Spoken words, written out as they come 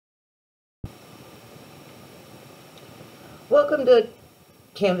Welcome to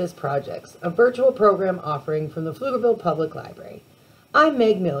Canvas Projects, a virtual program offering from the Pflugerville Public Library. I'm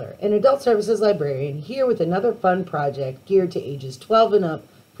Meg Miller, an Adult Services Librarian, here with another fun project geared to ages 12 and up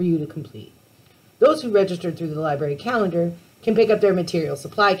for you to complete. Those who registered through the library calendar can pick up their material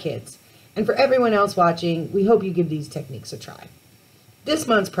supply kits, and for everyone else watching, we hope you give these techniques a try. This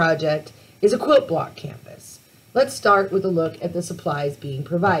month's project is a quilt block canvas. Let's start with a look at the supplies being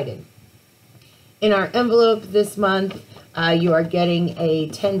provided. In our envelope this month, you are getting a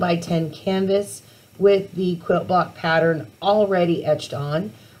 10 by 10 canvas with the quilt block pattern already etched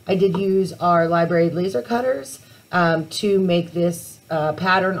on. I did use our library laser cutters to make this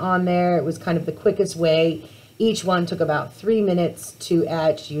pattern on there. It was kind of the quickest way. Each one took about 3 minutes to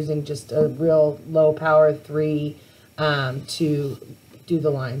etch using just a real low power 3 to do the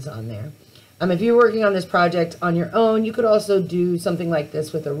lines on there. If you're working on this project on your own, you could also do something like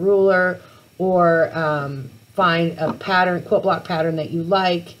this with a ruler, or find a pattern, quilt block pattern that you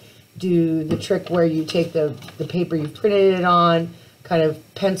like. Do the trick where you take the paper you've printed it on, kind of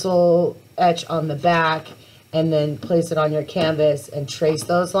pencil etch on the back, and then place it on your canvas and trace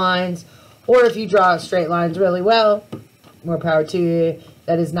those lines. Or if you draw straight lines really well, more power to you.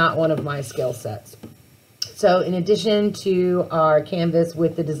 That is not one of my skill sets. So in addition to our canvas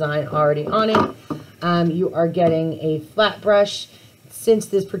with the design already on it, you are getting a flat brush. Since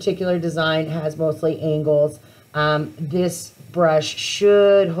this particular design has mostly angles, this brush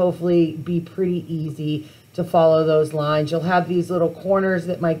should hopefully be pretty easy to follow those lines. You'll have these little corners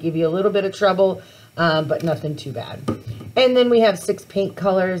that might give you a little bit of trouble, but nothing too bad. And then we have 6 paint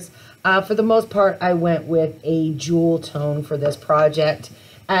colors. For the most part, I went with a jewel tone for this project.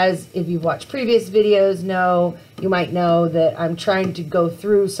 As if you've watched previous videos you might know that I'm trying to go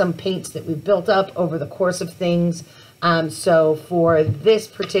through some paints that we've built up over the course of things. So for this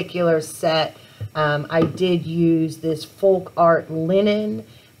particular set, I did use this folk art linen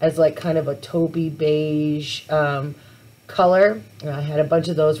as like kind of a taupey beige color. I had a bunch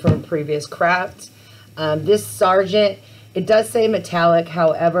of those from previous crafts. This Sargent, it does say metallic.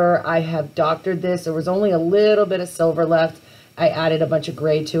 However, I have doctored this. There was only a little bit of silver left. I added a bunch of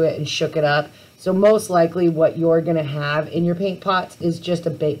gray to it and shook it up. So most likely what you're going to have in your paint pots is just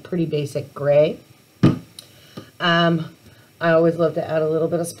a pretty basic gray. I always love to add a little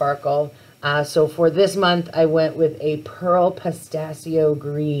bit of sparkle. So for this month, I went with a pearl pistachio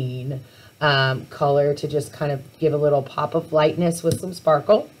green color to just kind of give a little pop of lightness with some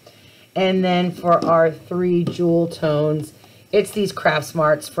sparkle. And then for our 3 jewel tones, it's these Craft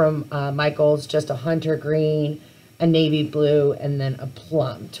Smarts from Michael's, just a hunter green, a navy blue, and then a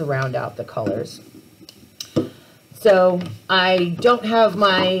plum to round out the colors. So I don't have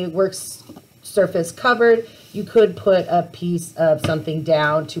my work surface covered. You could put a piece of something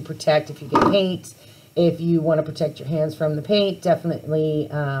down to protect if you get paint. If you want to protect your hands from the paint, definitely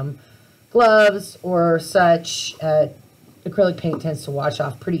gloves or such. Acrylic paint tends to wash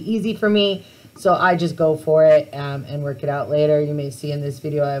off pretty easy for me, so I just go for it and work it out later. You may see in this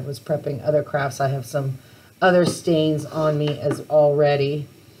video I was prepping other crafts. I have some other stains on me as already.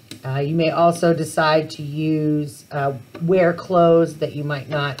 You may also decide to use wear clothes that you might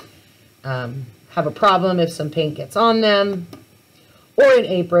not have a problem if some paint gets on them, or an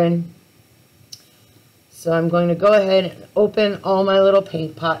apron. So I'm going to go ahead and open all my little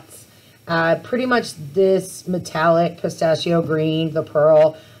paint pots. Pretty much this metallic pistachio green, the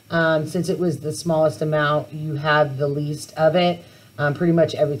pearl, since it was the smallest amount, you have the least of it. Pretty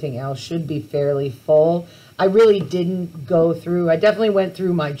much everything else should be fairly full. I really didn't go through, I definitely went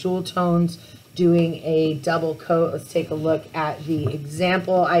through my jewel tones doing a double coat. Let's take a look at the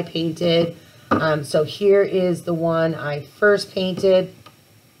example I painted. So here is the one I first painted.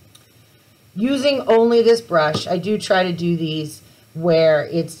 Using only this brush, I do try to do these where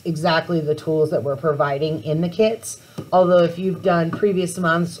it's exactly the tools that we're providing in the kits. Although if you've done previous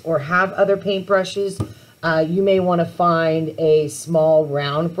months or have other paintbrushes, you may want to find a small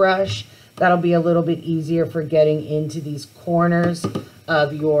round brush. That'll be a little bit easier for getting into these corners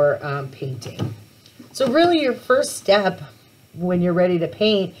of your painting. So really your first step when you're ready to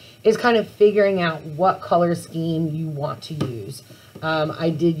paint is kind of figuring out what color scheme you want to use. I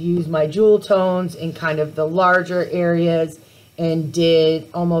did use my jewel tones in kind of the larger areas and did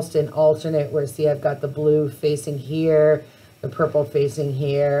almost an alternate where, see, I've got the blue facing here, the purple facing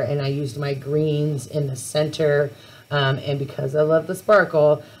here, and I used my greens in the center. And because I love the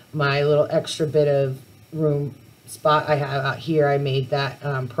sparkle, my little extra bit of room spot I have out here, I made that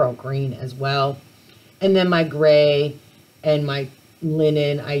pearl green as well. And then my gray and my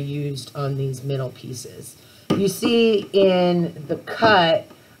linen I used on these middle pieces. You see in the cut,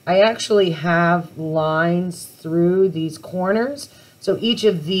 I actually have lines through these corners. So each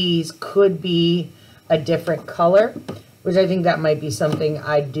of these could be a different color, which I think that might be something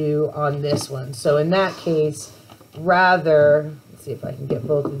I'd do on this one. So in that case, rather, let's see if I can get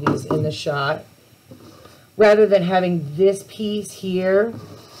both of these in the shot, rather than having this piece here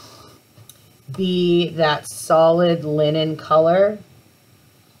be that solid linen color,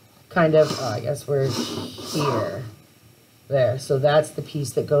 kind of, oh, I guess we're here. There, so that's the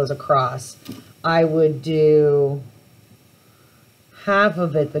piece that goes across. I would do half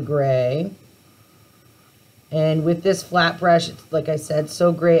of it the gray. And with this flat brush, it's, like I said,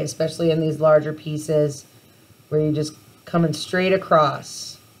 so great, especially in these larger pieces where you're just coming straight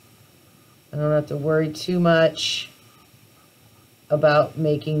across. I don't have to worry too much about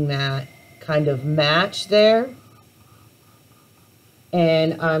making that kind of match there.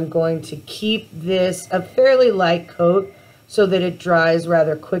 And I'm going to keep this a fairly light coat so that it dries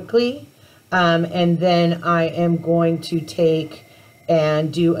rather quickly. And then I am going to take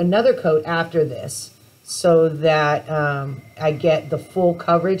and do another coat after this so that I get the full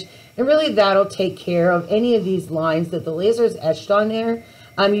coverage. And really that'll take care of any of these lines that the laser is etched on there.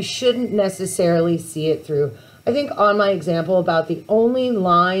 You shouldn't necessarily see it through. I think on my example, about the only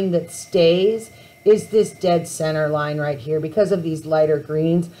line that stays is this dead center line right here because of these lighter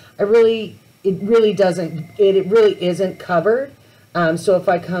greens. It really isn't covered. So if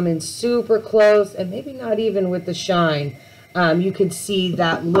I come in super close, and maybe not even with the shine, you can see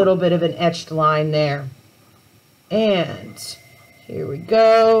that little bit of an etched line there. And here we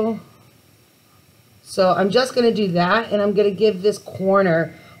go. So I'm just going to do that, and I'm going to give this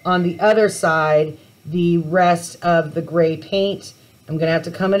corner on the other side the rest of the gray paint. I'm going to have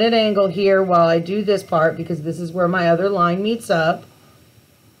to come at an angle here while I do this part because this is where my other line meets up.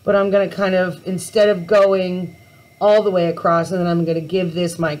 But I'm going to kind of, instead of going all the way across, and then I'm going to give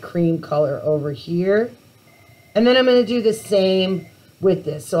this my cream color over here. And then I'm going to do the same with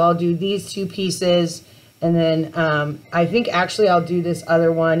this. So I'll do these two pieces, and then I think actually I'll do this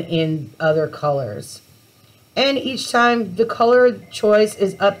other one in other colors. And each time the color choice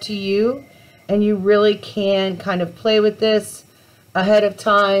is up to you, and you really can kind of play with this ahead of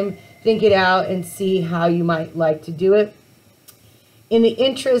time, think it out, and see how you might like to do it. In the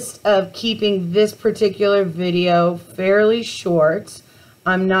interest of keeping this particular video fairly short,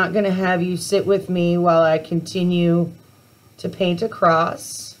 I'm not going to have you sit with me while I continue to paint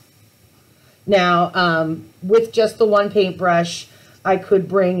across. Now, with just the one paintbrush, I could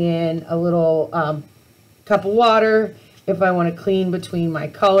bring in a little cup of water if I want to clean between my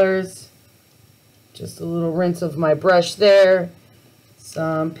colors. Just a little rinse of my brush there.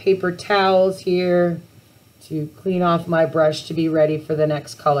 Some paper towels here to clean off my brush to be ready for the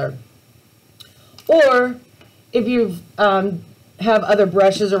next color. Or if you have other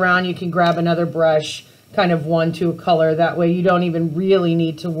brushes around, you can grab another brush, kind of one to a color. That way you don't even really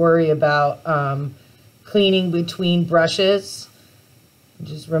need to worry about cleaning between brushes.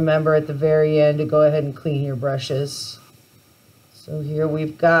 Just remember at the very end to go ahead and clean your brushes. So here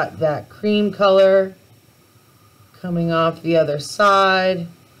we've got that cream color coming off the other side.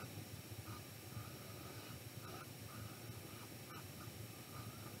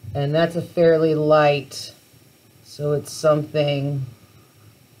 And that's a fairly light, so it's something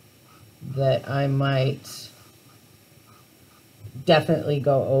that I might definitely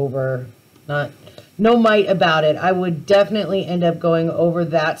go over. No might about it. I would definitely end up going over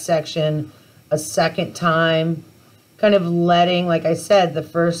that section a second time, kind of letting, like I said, the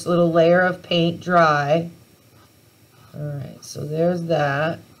first little layer of paint dry. All right, so there's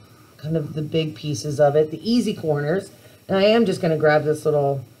that, kind of the big pieces of it, the easy corners. And I am just going to grab this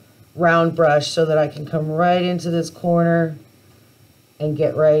little round brush so that I can come right into this corner and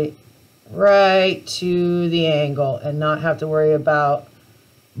get right to the angle and not have to worry about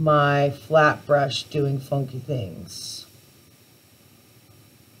my flat brush doing funky things.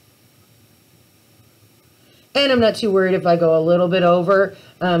 And I'm not too worried if I go a little bit over.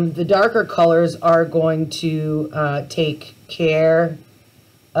 The darker colors are going to take care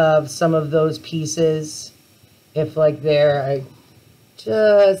of some of those pieces. If like there, I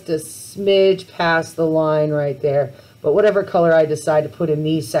just a smidge past the line right there. But whatever color I decide to put in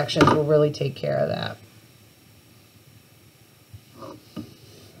these sections will really take care of that.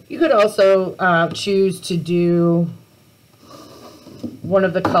 You could also choose to do one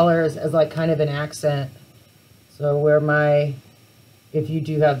of the colors as like kind of an accent. So where if you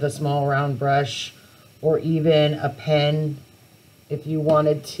do have the small round brush, or even a pen, if you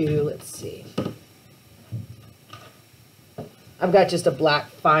wanted to, let's see. I've got just a black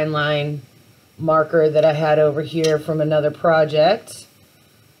fine line marker that I had over here from another project.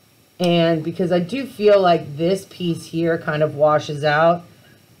 And because I do feel like this piece here kind of washes out,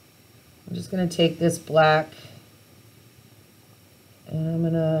 I'm just going to take this black and I'm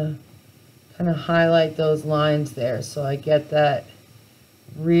going to kind of highlight those lines there so I get that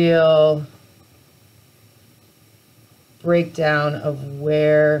real breakdown of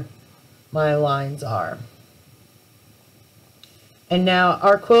where my lines are. And now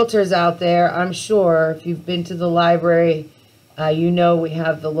our quilters out there, I'm sure if you've been to the library, you know we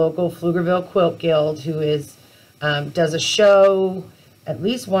have the local Pflugerville Quilt Guild who is does a show at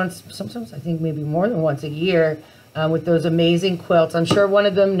least once, sometimes I think maybe more than once a year, with those amazing quilts. I'm sure one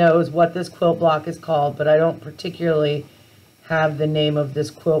of them knows what this quilt block is called, but I don't particularly have the name of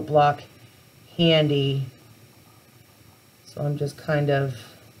this quilt block handy. So I'm just kind of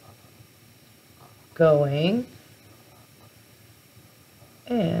going.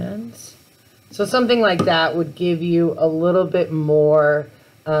 And so something like that would give you a little bit more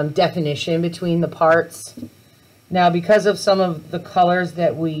definition between the parts. Now, because of some of the colors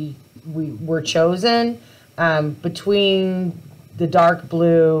that we were chosen, between the dark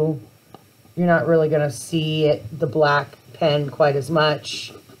blue, you're not really going to see it, the black pen quite as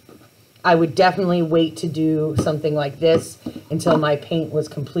much. I would definitely wait to do something like this until my paint was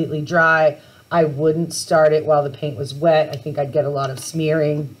completely dry. I wouldn't start it while the paint was wet. I think I'd get a lot of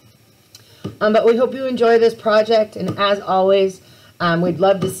smearing. But we hope you enjoy this project, and as always, we'd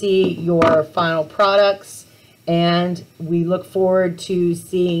love to see your final products, and we look forward to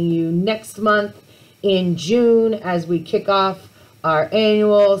seeing you next month in June as we kick off our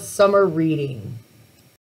annual summer reading.